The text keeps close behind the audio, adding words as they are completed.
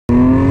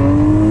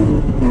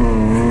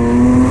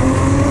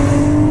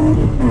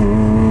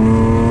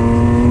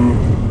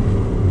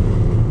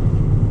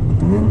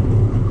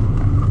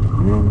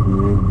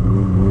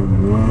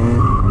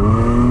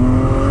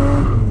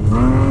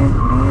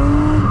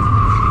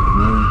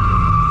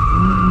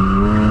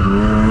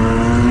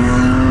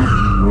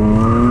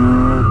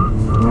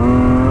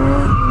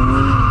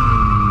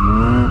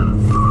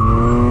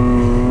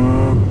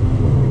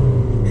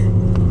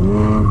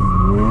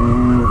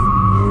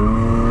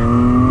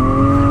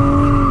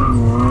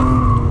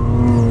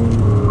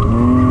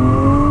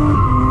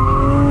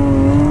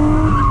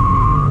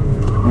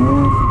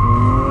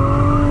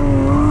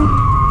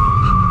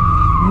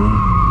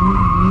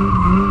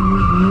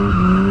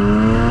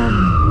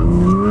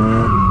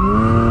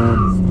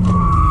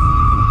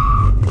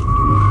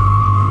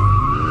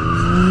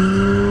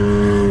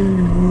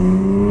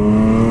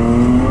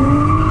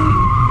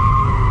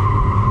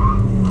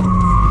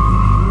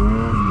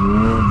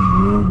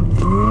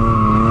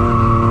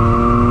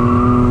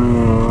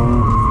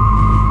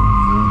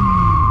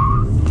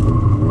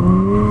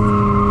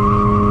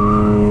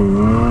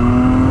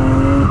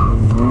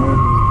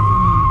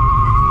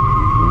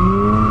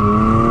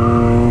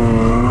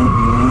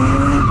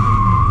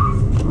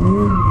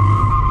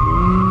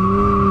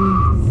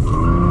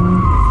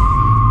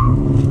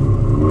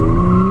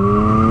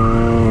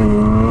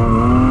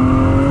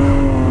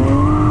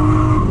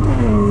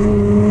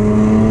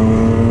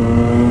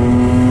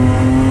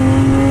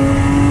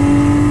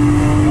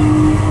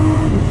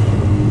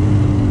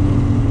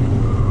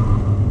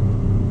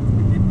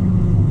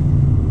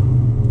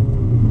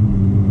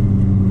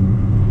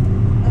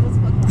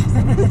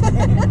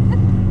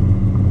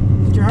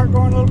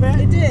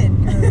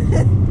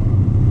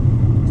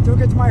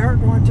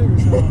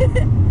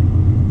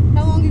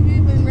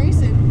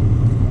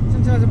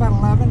was about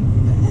 11.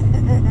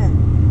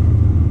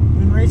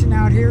 Been racing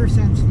out here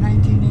since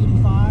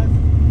 1985.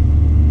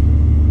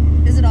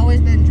 Has it always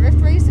been drift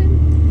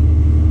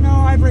racing? No,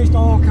 I've raced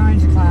all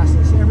kinds of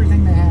classes,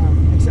 everything they have.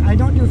 I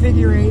don't do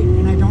figure eight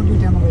and I don't do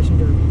demolition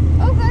derby.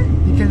 Okay.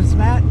 Because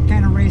that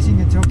kind of racing,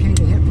 it's okay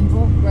to hit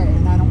people, Right.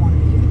 and I don't want to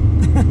be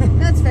hit.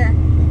 That's fair.